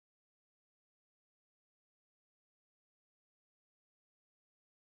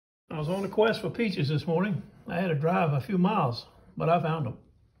I was on a quest for peaches this morning. I had to drive a few miles, but I found them.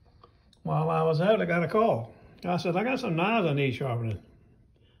 While I was out, I got a call. I said, I got some knives I need sharpening.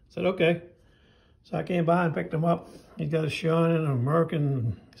 I said, okay. So I came by and picked them up. He's got a Shannon, a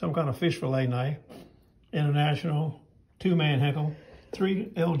Merkin, some kind of fish fillet knife, International, 2-man Heckle,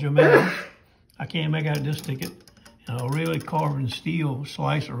 3 El Jamel. I can't make out this ticket. And a really carbon steel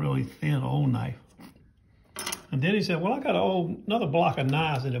slicer, really thin old knife. And then he said, well, I got another block of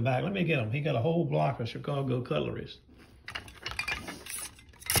knives in the back. Let me get them. He got a whole block of Chicago cutleries.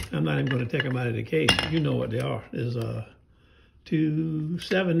 I'm not even going to take them out of the case. You know what they are. There's 7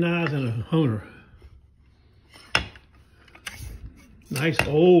 knives and a honer. Nice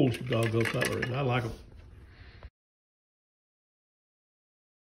old Chicago cutleries. I like them.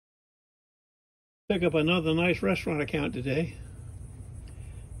 Pick up another nice restaurant account today.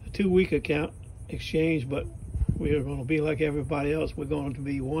 A 2-week account exchange, but we're going to be like everybody else. We're going to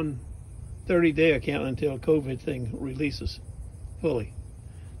be one 30-day account until COVID thing releases fully.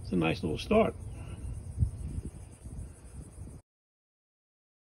 It's a nice little start.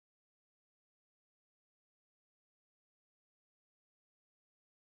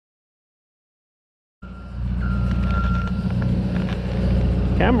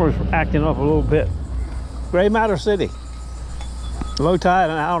 Camera's acting up a little bit. GrayMatter City. Low tide,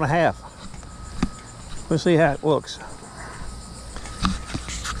 an hour and a half. Let's see how it looks.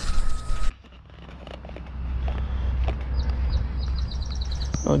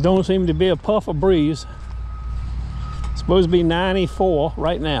 Well, it don't seem to be a puff of breeze. It's supposed to be 94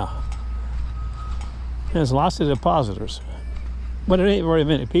 right now. There's lots of depositors, but it ain't very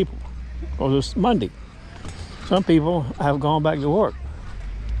many people. Well, it's Monday. Some people have gone back to work.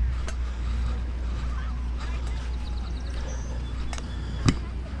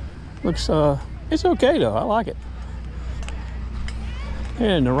 Looks, it's okay though, I like it.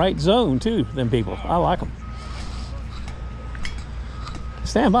 They're in the right zone too, them people. I like them.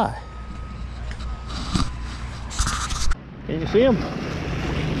 Stand by. Can you see them?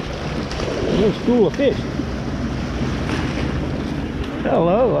 Little school of fish.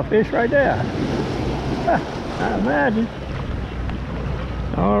 Hello, a fish right there. I imagine.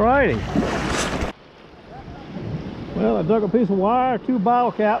 All righty. Well, I dug a piece of wire, 2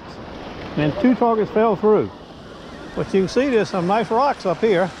 bottle caps, and 2 targets fell through. But you can see there's some nice rocks up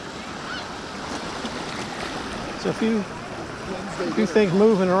here. It's a few things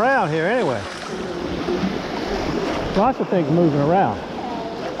moving around here anyway. Lots of things moving around.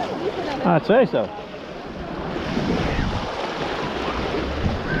 I'd say so.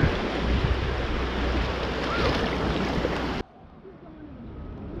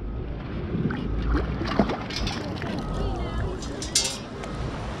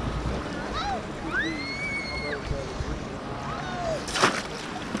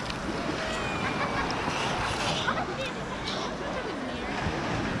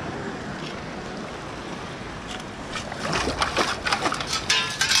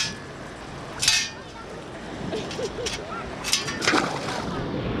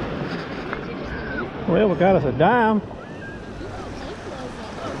 Well, we got us a dime.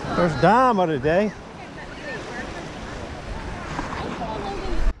 First dime of the day.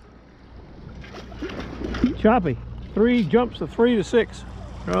 Choppy. 3 jumps to 3 to 6.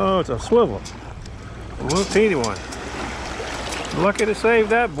 Oh, it's a swivel. A little teeny one. Lucky to save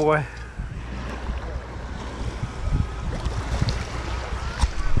that boy.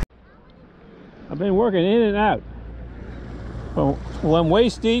 I've been working in and out. From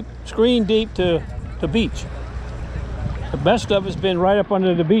waist deep, screen deep to beach. The best of it's been right up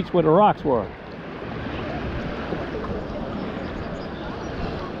under the beach where the rocks were.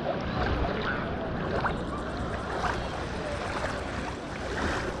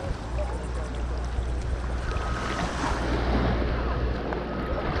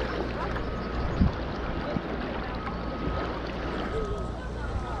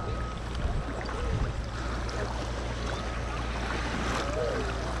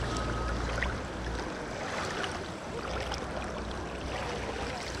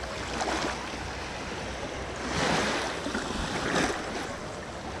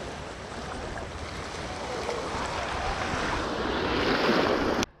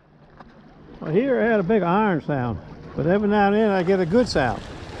 Here I had a big iron sound, but every now and then I get a good sound.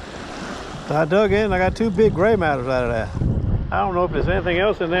 So I dug in, I got 2 big GrayMatters out of that. I don't know if there's anything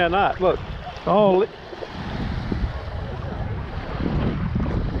else in there or not. Look, it's all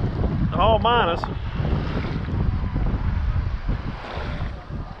minus.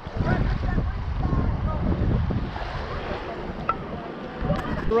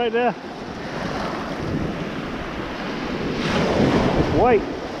 Right there. It's white.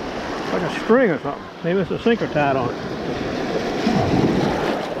 Like a string or something. Maybe it's a sinker tied on it.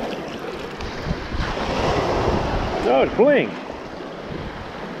 Oh, it's bling.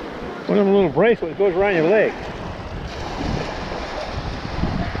 One of them little bracelets goes around your leg.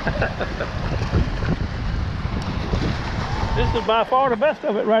 This is by far the best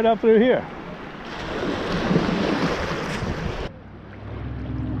of it right up through here.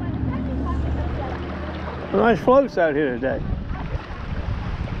 Nice floats out here today.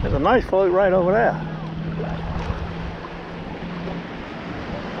 There's a nice float right over there.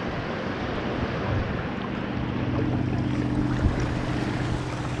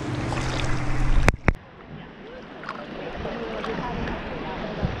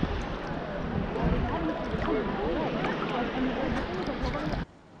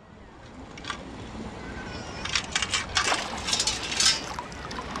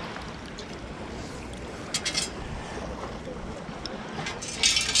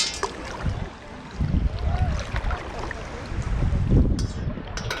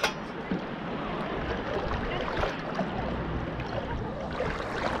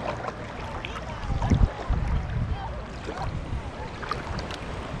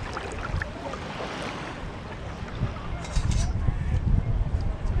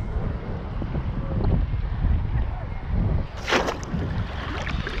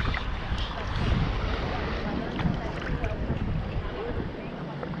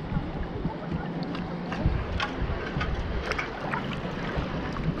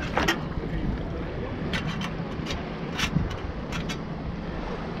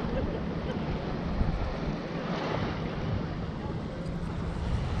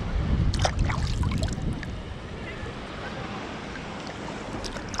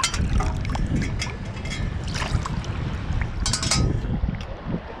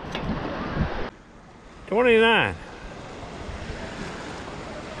 $29.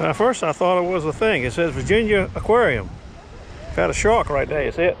 At first I thought it was a thing. It says Virginia Aquarium. Got a shark right there,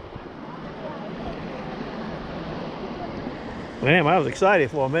 it's it. Damn, I was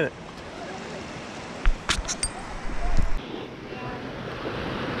excited for a minute.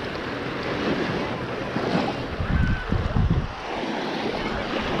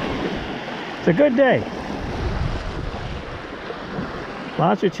 It's a good day.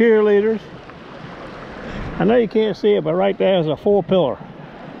 Lots of cheerleaders. I know you can't see it, but right there is a 4-pillar.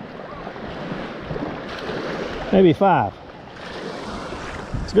 Maybe 5.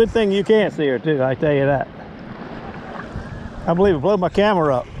 It's a good thing you can't see her too, I tell you that. I believe it blew my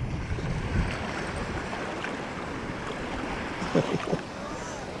camera up.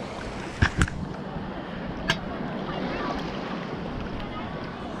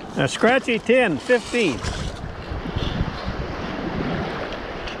 A scratchy 10, 15.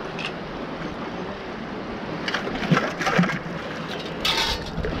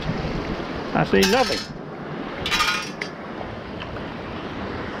 I see nothing.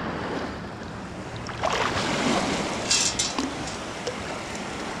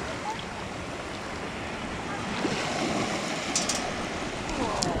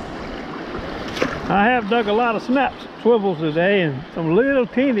 I have dug a lot of snaps, swivels today, and some little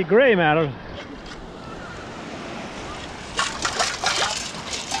teeny GrayMatters.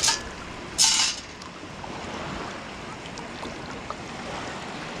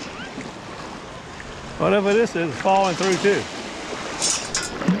 Whatever this is falling through too.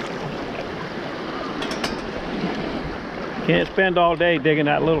 Can't spend all day digging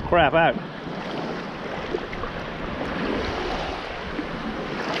that little crap out.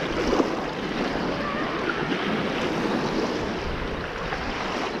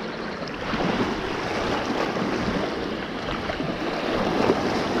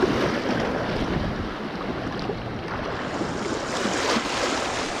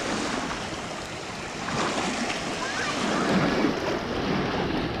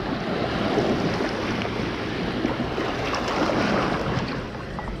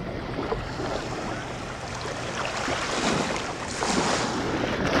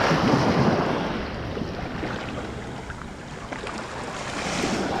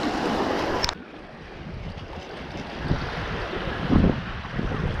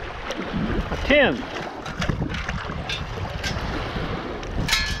 A 10.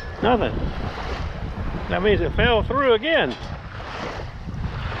 Nothing. That means it fell through again.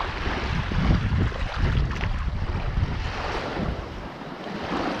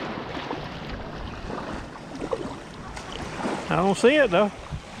 I don't see it though.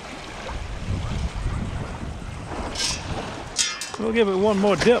 We'll give it one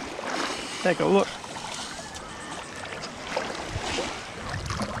more dip. Take a look.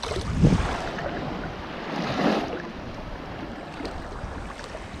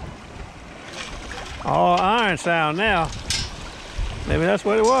 All iron sound now. Maybe that's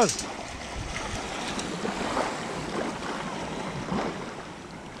what it was.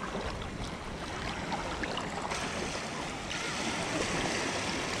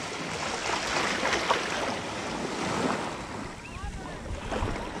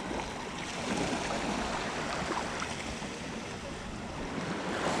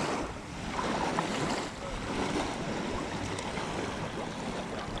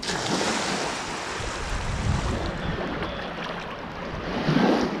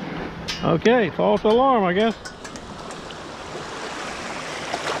 Okay, false alarm, I guess.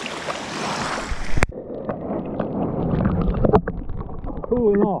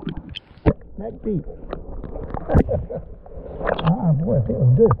 Cooling off. Neck deep. Ah, boy, it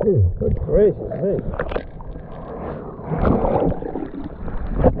feels good too. Good gracious me.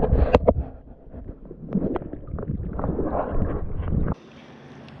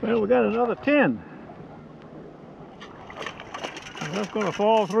 Well, we got another 10. That's going to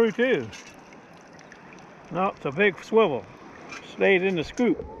fall through too. No, it's a big swivel. Stayed in the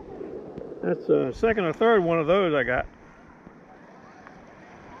scoop. That's the second or third one of those I got.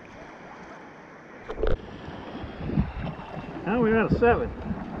 Now we're at a 7.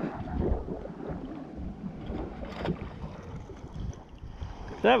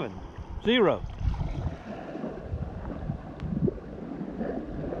 7, 0.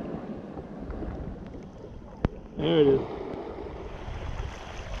 There it is.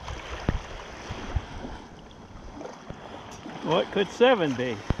 What could 7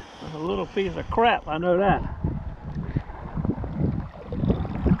 be? A little piece of crap, I know that.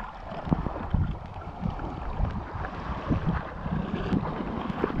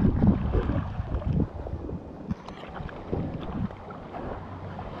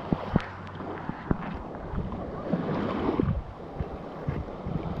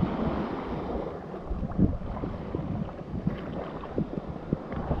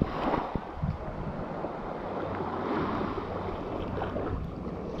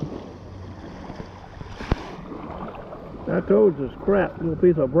 I told you this crap, little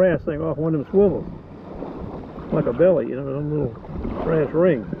piece of brass thing off one of them swivels. Like a belly, you know, them little brass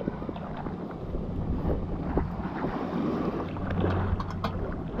rings.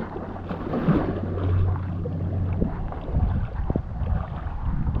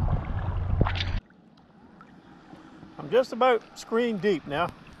 I'm just about screen deep now.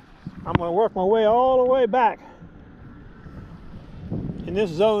 I'm going to work my way all the way back in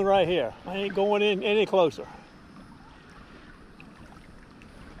this zone right here. I ain't going in any closer.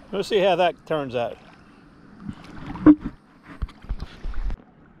 Let's see how that turns out.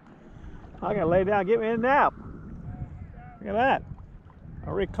 I gotta lay down, get me a nap. Look at that. A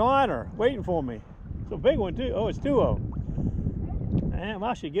recliner waiting for me. It's a big one too. Oh, it's 2 of them. Damn,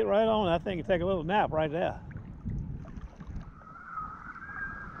 I should get right on that thing and take a little nap right there.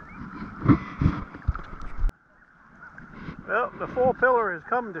 Well, the 4-pillar is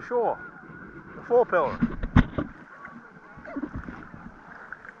coming to shore. The 4-pillar.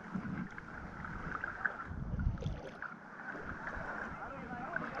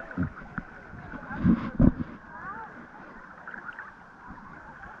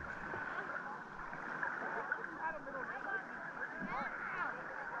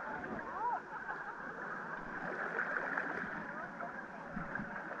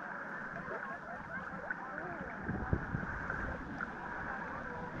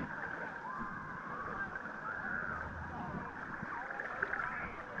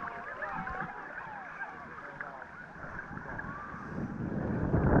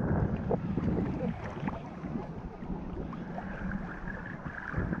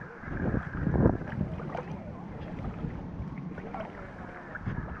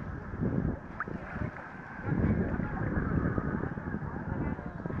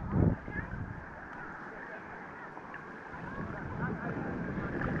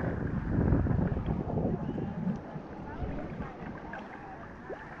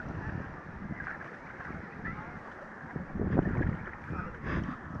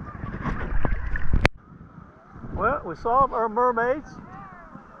 Well, we saw our mermaids.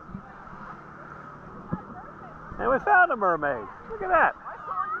 And we found a mermaid. Look at that. I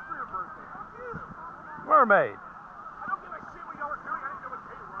saw you for your birthday. Mermaid. I don't give a shit what y'all were doing. I didn't know what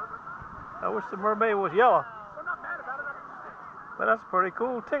day it was. I wish the mermaid was yellow. I'm not mad about it. But that's a pretty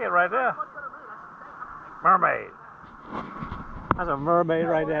cool ticket right there. Mermaid. That's a mermaid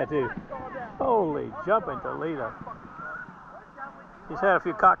right there too. Holy jumping Toledo. He's had a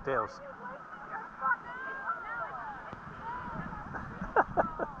few cocktails.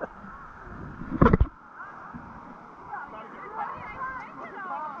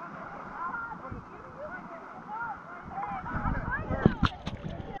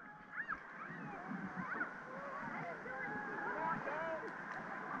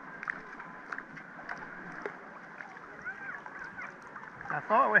 I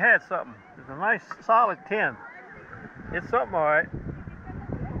thought we had something. It's a nice solid 10. It's something all right.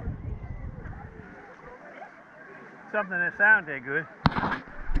 Something that sounded good.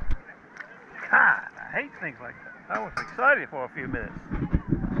 God, I hate things like that. I was excited for a few minutes.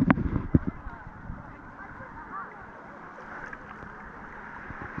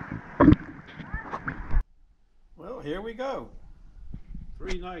 Well, here we go.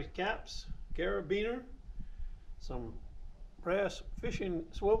 3 nice caps, carabiner, some brass fishing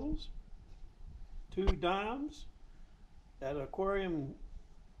swivels, 2 dimes, that aquarium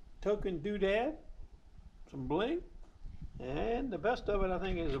token doodad, some bling, and the best of it I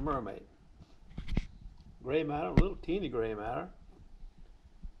think is a Mermaid. GrayMatter, a little teeny GrayMatter,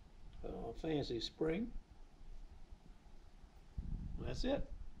 fancy spring. That's it.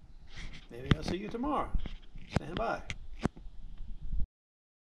 Maybe I'll see you tomorrow. Stand by.